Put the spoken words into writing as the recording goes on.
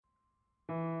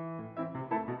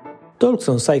Talks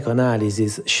on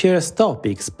Psychoanalysis shares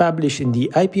topics published in the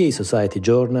IPA Society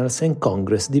journals and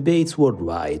Congress debates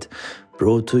worldwide,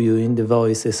 brought to you in the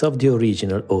voices of the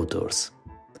original authors.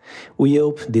 We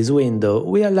hope this window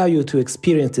will allow you to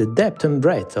experience the depth and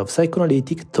breadth of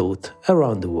psychoanalytic thought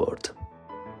around the world.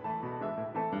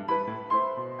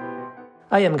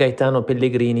 I am Gaetano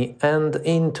Pellegrini, and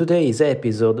in today's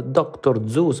episode, Dr.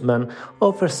 Zussman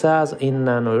offers us in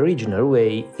an original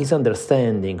way his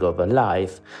understanding of a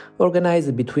life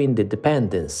organized between the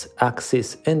dependence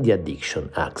axis and the addiction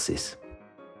axis.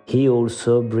 He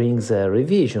also brings a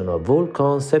revision of all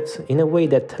concepts in a way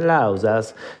that allows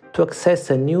us to access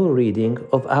a new reading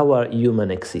of our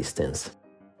human existence.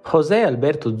 José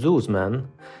Alberto Zussman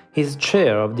is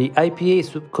chair of the IPA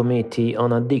Subcommittee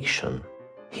on Addiction.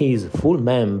 He is full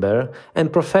member and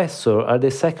professor at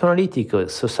the Psychoanalytic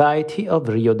Society of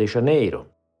Rio de Janeiro,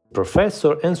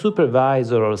 professor and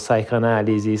supervisor of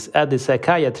psychoanalysis at the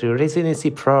Psychiatry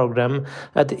Residency Program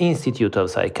at the Institute of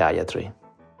Psychiatry.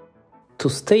 To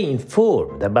stay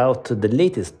informed about the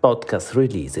latest podcast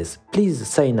releases, please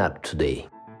sign up today.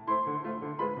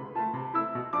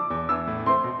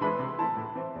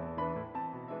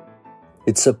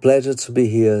 It's a pleasure to be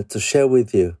here to share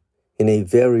with you, in a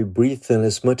very brief and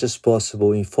as much as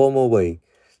possible informal way,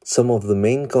 some of the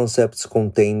main concepts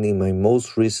contained in my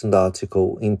most recent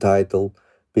article entitled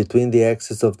Between the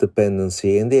Axis of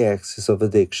Dependency and the Axis of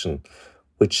Addiction,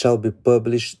 which shall be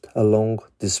published along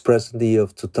this present year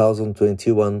of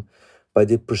 2021 by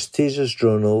the prestigious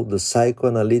journal The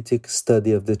Psychoanalytic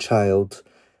Study of the Child,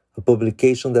 a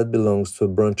publication that belongs to a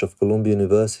branch of Columbia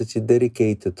University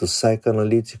dedicated to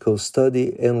psychoanalytical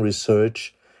study and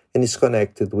research and is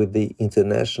connected with the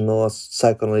International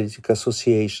Psychoanalytic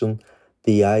Association,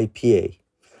 the IPA.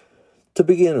 To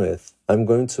begin with, I'm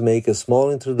going to make a small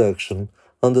introduction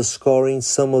underscoring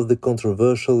some of the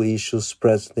controversial issues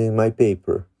present in my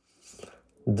paper.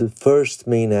 The first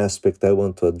main aspect I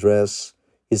want to address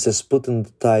is, as put in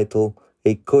the title,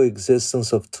 a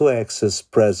coexistence of two axes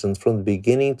present from the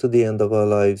beginning to the end of our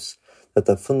lives that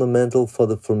are fundamental for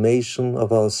the formation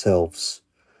of ourselves: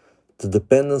 the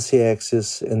dependency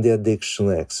axis and the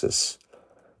addiction axis.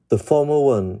 The former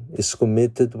one is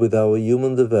committed with our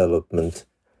human development,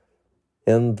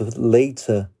 and the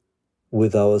later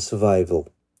with our survival.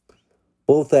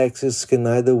 Both axes can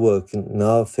either work in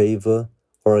our favor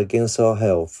or against our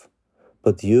health,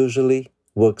 but usually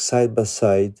work side by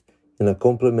side in a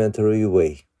complementary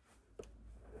way.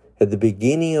 At the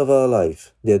beginning of our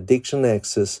life, the addiction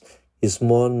axis is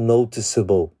more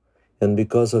noticeable, and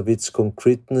because of its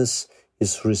concreteness,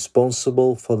 is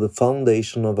responsible for the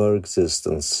foundation of our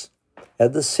existence.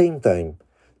 At the same time,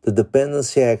 the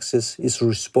dependency axis is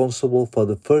responsible for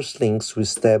the first links we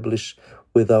establish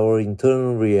with our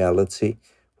internal reality,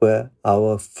 where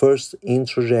our first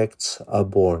introjects are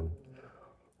born.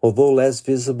 Although less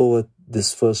visible at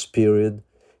this first period,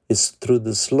 it's through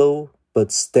the slow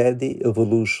but steady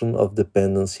evolution of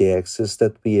dependency axis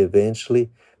that we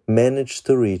eventually manage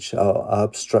to reach our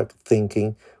abstract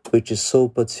thinking, which is so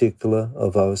particular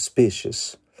of our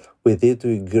species. With it,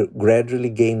 we gradually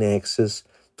gain access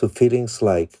to feelings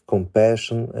like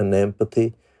compassion and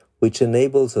empathy, which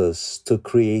enables us to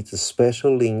create a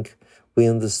special link we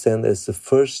understand as the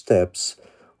first steps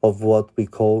of what we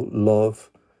call love,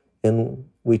 and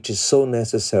which is so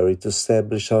necessary to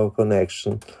establish our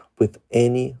connection with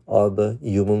any other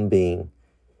human being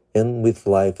and with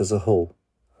life as a whole.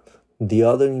 The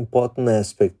other important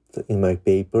aspect in my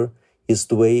paper is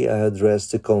the way I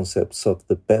address the concepts of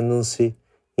dependency,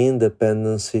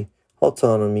 independency,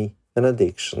 autonomy, and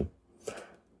addiction.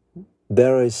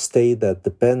 There I state that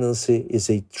dependency is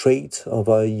a trait of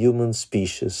our human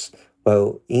species,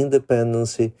 while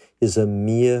independency is a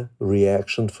mere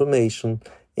reaction formation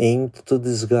aimed to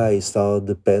disguise our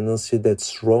dependency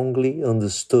that's wrongly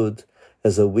understood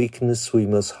as a weakness we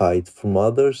must hide from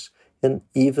others and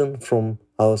even from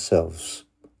ourselves.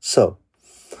 So,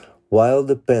 while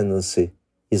dependency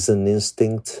is an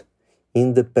instinct,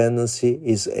 independency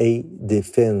is a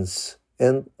defense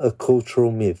and a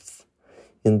cultural myth.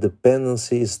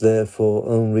 Independency is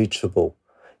therefore unreachable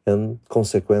and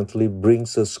consequently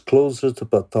brings us closer to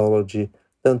pathology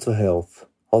than to health.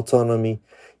 Autonomy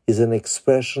is an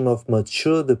expression of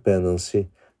mature dependency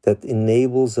that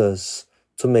enables us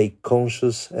to make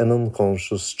conscious and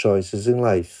unconscious choices in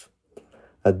life.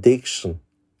 Addiction,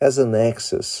 as an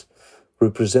axis,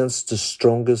 represents the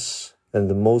strongest and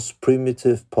the most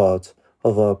primitive part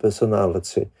of our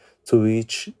personality, to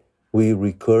which we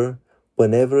recur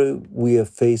whenever we are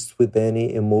faced with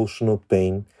any emotional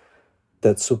pain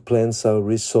that supplants our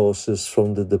resources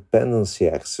from the dependency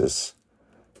axis.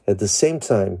 At the same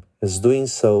time, As doing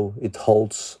so, it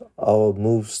halts our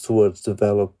moves towards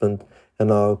development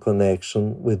and our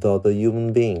connection with other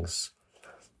human beings.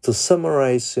 To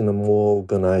summarize in a more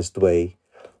organized way,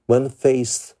 when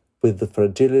faced with the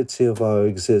fragility of our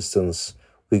existence,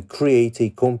 we create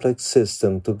a complex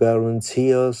system to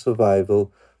guarantee our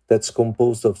survival that's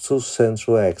composed of two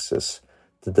central axes,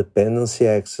 the dependency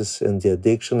axis and the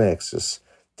addiction axis.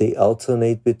 They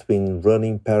alternate between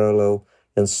running parallel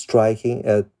and striking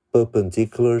at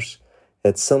perpendiculars,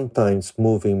 at sometimes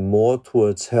moving more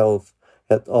towards health,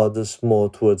 at others more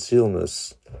towards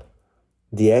illness.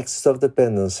 The axis of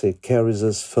dependency carries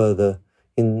us further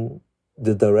in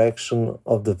the direction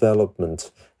of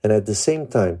development, and at the same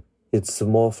time, it's the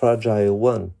more fragile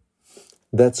one.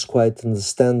 That's quite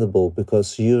understandable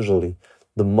because usually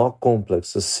the more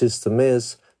complex a system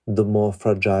is, the more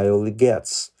fragile it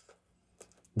gets.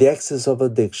 The axis of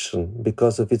addiction,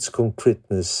 because of its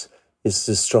concreteness, is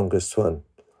the strongest one.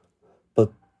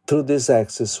 But through this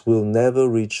axis, we'll never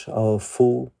reach our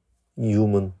full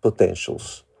human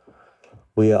potentials.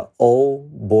 We are all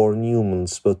born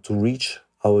humans, but to reach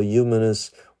our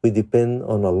humanness, we depend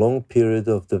on a long period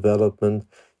of development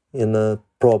in a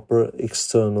proper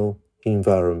external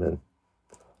environment.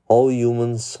 All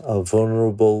humans are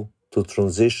vulnerable to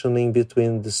transitioning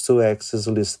between these two axes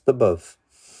listed above.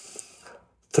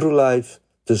 Through life,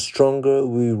 the stronger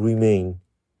we remain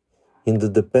in the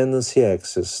dependency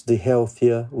axis, the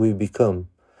healthier we become,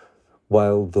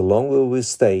 while the longer we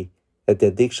stay at the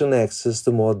addiction axis,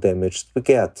 the more damaged we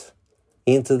get.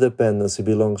 Interdependency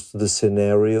belongs to the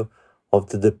scenario of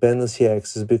the dependency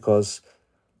axis because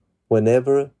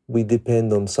whenever we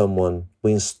depend on someone,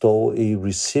 we install a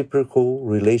reciprocal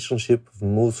relationship of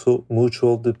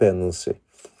mutual dependency.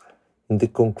 In the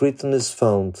concreteness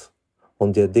found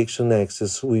on the addiction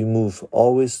axis, we move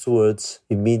always towards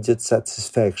immediate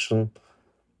satisfaction,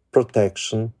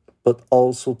 protection, but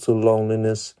also to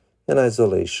loneliness and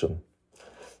isolation.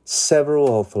 Several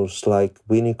authors like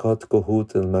Winnicott,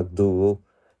 Kohut, and McDougall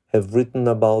have written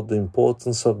about the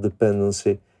importance of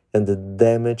dependency and the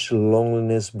damage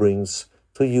loneliness brings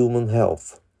to human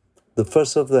health. The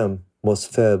first of them was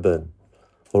Fairbairn.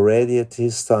 Already at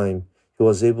his time, he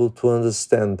was able to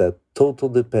understand that total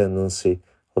dependency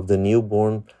of the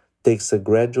newborn takes a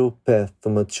gradual path to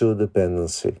mature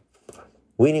dependency.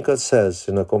 Winnicott says,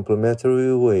 in a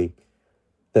complementary way,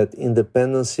 that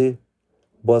independency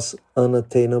was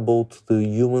unattainable to the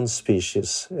human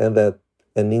species and that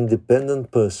an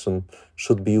independent person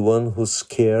should be one whose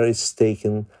care is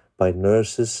taken by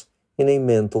nurses in a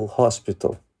mental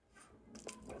hospital.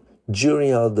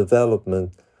 During our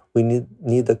development, we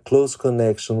need a close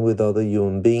connection with other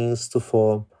human beings to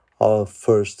form our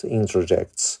first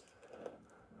introjects,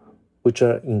 which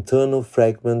are internal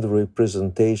fragment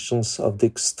representations of the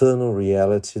external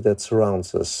reality that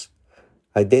surrounds us.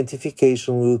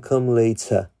 Identification will come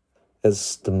later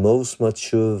as the most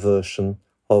mature version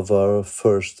of our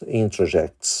first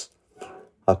introjects.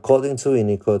 According to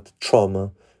Winnicott,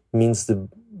 trauma means the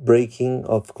breaking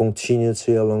of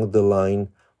continuity along the line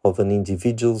of an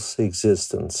individual's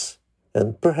existence.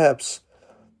 And perhaps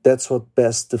that's what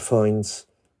best defines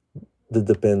the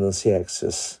dependency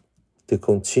axis, the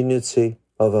continuity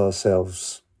of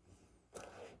ourselves.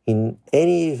 In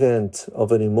any event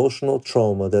of an emotional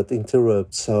trauma that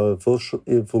interrupts our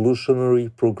evolutionary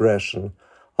progression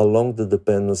along the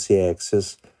dependency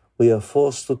axis, we are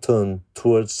forced to turn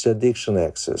towards the addiction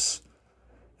axis.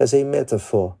 As a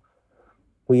metaphor,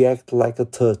 we act like a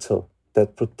turtle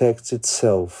that protects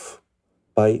itself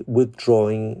by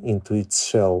withdrawing into its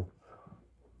shell.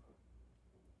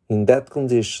 In that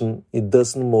condition, it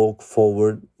doesn't walk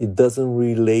forward, it doesn't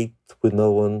relate with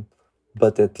no one,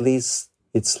 but at least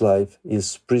its life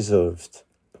is preserved.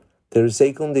 There is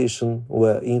a condition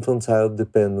where infantile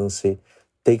dependency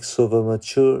takes over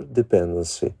mature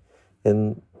dependency,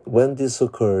 and when this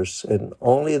occurs, and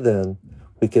only then,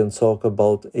 we can talk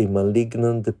about a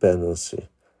malignant dependency.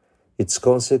 Its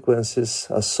consequences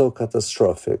are so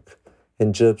catastrophic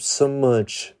and jump so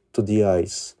much to the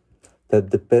eyes that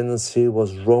dependency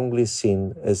was wrongly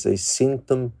seen as a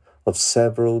symptom of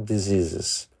several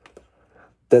diseases.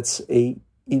 That's an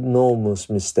enormous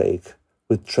mistake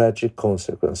with tragic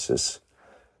consequences.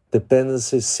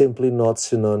 Dependency is simply not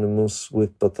synonymous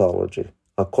with pathology.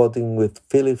 According with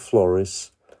Philip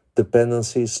Flores,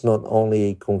 dependency is not only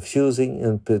a confusing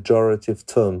and pejorative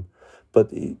term, but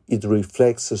it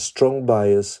reflects a strong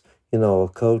bias in our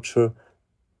culture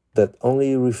that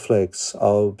only reflects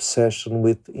our obsession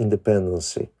with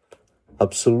independency.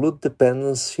 Absolute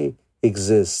dependency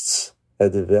exists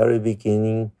at the very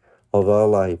beginning of our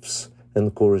lives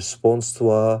and corresponds to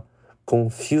our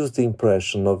confused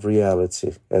impression of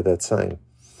reality at that time.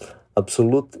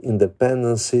 Absolute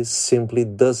independency simply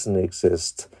doesn't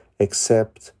exist,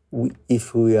 except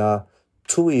if we are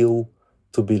too ill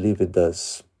to believe it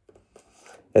does.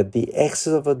 At the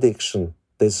axis of addiction,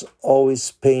 there's always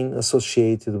pain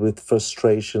associated with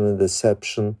frustration and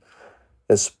deception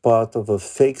as part of a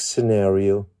fake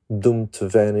scenario doomed to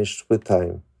vanish with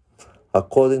time.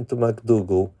 According to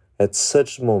McDougall, at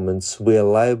such moments we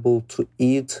are liable to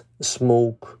eat,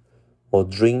 smoke, or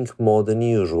drink more than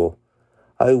usual.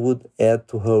 I would add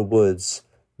to her words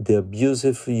the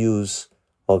abusive use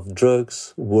of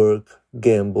drugs, work,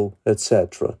 gamble,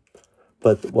 etc.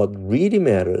 But what really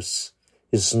matters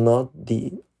is not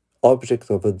the object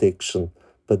of addiction,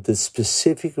 but the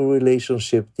specific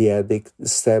relationship the addict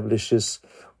establishes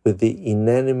with the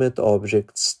inanimate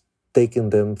objects, taking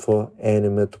them for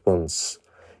animate ones.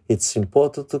 It's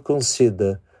important to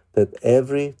consider that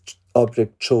every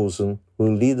object chosen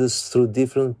will lead us through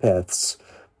different paths,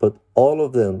 but all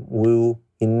of them will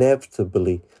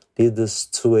inevitably lead us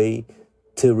to a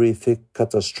terrific,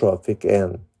 catastrophic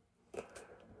end.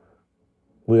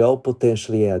 We're all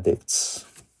potentially addicts.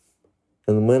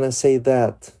 And when I say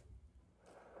that,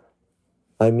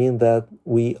 I mean that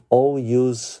we all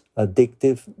use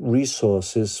addictive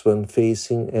resources when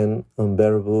facing an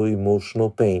unbearable emotional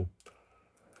pain.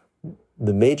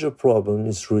 The major problem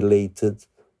is related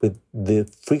with the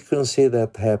frequency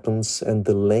that happens and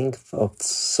the length of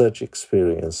such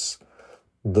experience.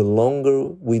 The longer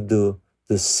we do,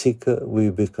 the sicker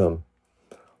we become.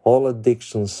 All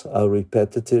addictions are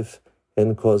repetitive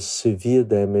and cause severe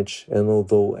damage, and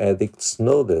although addicts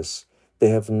know this, they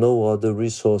have no other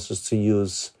resources to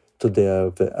use to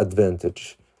their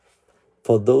advantage.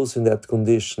 For those in that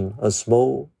condition, a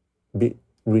small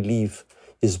relief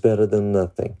is better than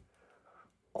nothing.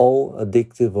 All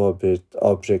addictive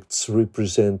objects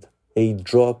represent a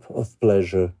drop of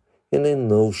pleasure in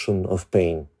an ocean of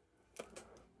pain.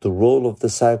 The role of the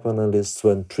psychoanalyst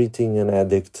when treating an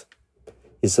addict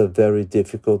is a very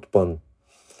difficult one.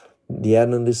 The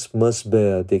analyst must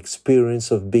bear the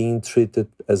experience of being treated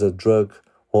as a drug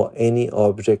or any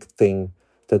object thing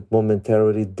that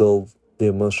momentarily dulls the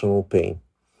emotional pain.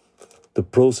 The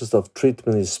process of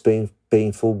treatment is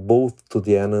painful both to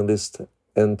the analyst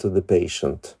and to the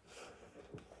patient.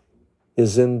 It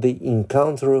is in the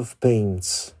encounter of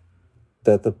pains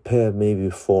that a pair may be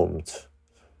formed.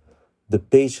 The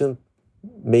patient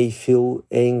may feel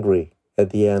angry at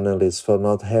the analyst for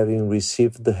not having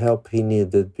received the help he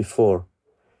needed before.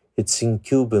 It's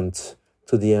incumbent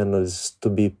to the analyst to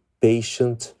be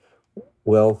patient,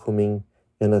 welcoming,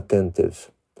 and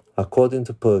attentive. According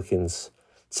to Perkins,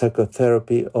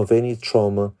 psychotherapy of any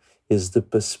trauma is the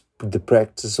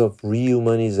practice of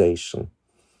rehumanization.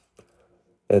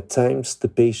 At times, the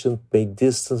patient may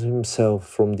distance himself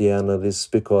from the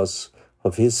analyst because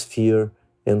of his fear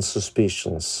and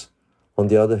suspicions. On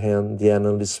the other hand, the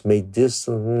analyst may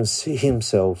distance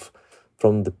himself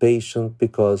from the patient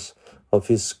because of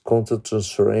his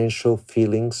countertransferential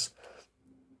feelings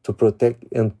to protect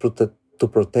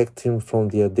him from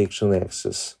the addiction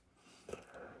axis.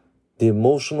 The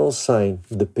emotional sign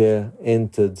the pair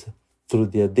entered through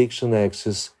the addiction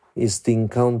axis is the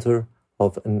encounter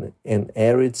of an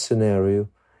arid scenario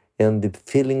and the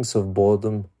feelings of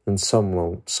boredom and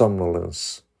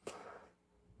somnolence.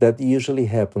 That usually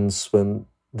happens when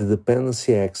the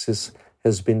dependency axis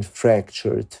has been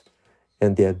fractured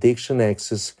and the addiction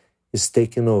axis is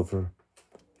taken over.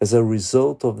 As a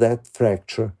result of that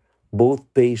fracture,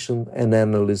 both patient and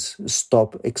analyst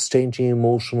stop exchanging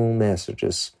emotional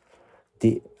messages.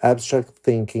 The abstract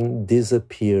thinking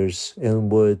disappears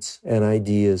and words and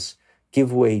ideas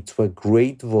give way to a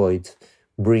great void,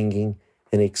 bringing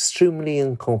an extremely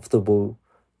uncomfortable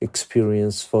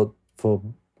experience for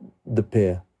the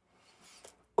pair.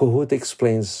 Kohut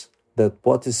explains that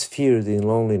what is feared in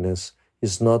loneliness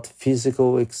is not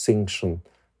physical extinction,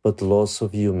 but loss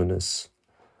of humanness.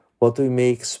 What we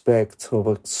may expect of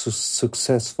a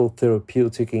successful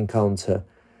therapeutic encounter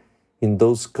in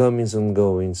those comings and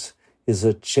goings is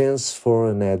a chance for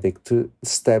an addict to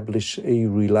establish a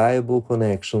reliable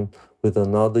connection with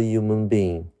another human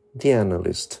being, the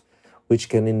analyst, which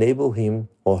can enable him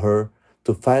or her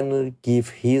to finally give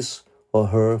his or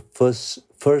her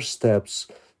first steps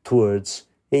towards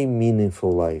a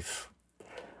meaningful life.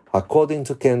 According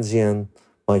to Kendzian,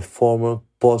 my former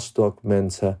postdoc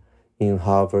mentor in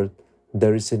Harvard,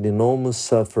 there is an enormous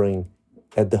suffering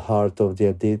at the heart of the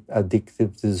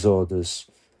addictive disorders.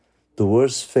 The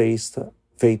worst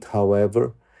fate,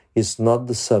 however, is not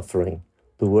the suffering.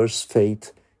 The worst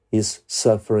fate is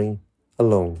suffering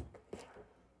alone.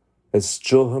 As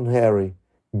Johann Hari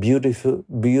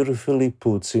beautifully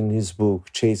puts in his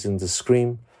book, Chasing the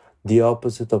Scream, the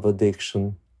opposite of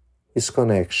addiction is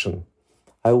connection.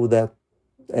 I would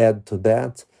add to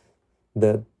that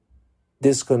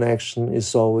this connection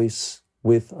is always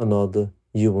with another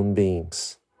human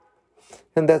beings.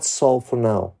 And that's all for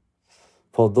now.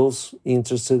 For those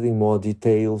interested in more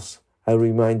details, I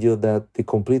remind you that the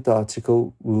complete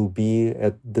article will be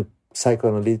at the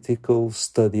Psychoanalytical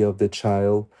Study of the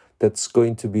Child that's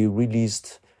going to be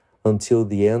released until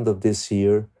the end of this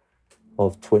year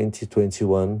of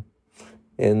 2021.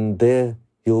 And there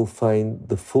you'll find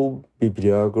the full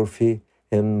bibliography,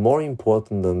 and more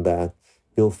important than that,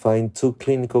 you'll find 2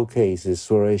 clinical cases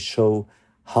where I show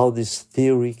how this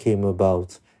theory came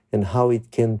about and how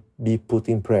it can be put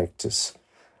in practice.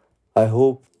 I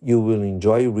hope you will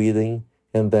enjoy reading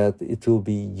and that it will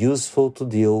be useful to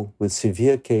deal with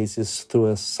severe cases through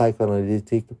a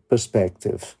psychoanalytic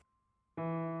perspective.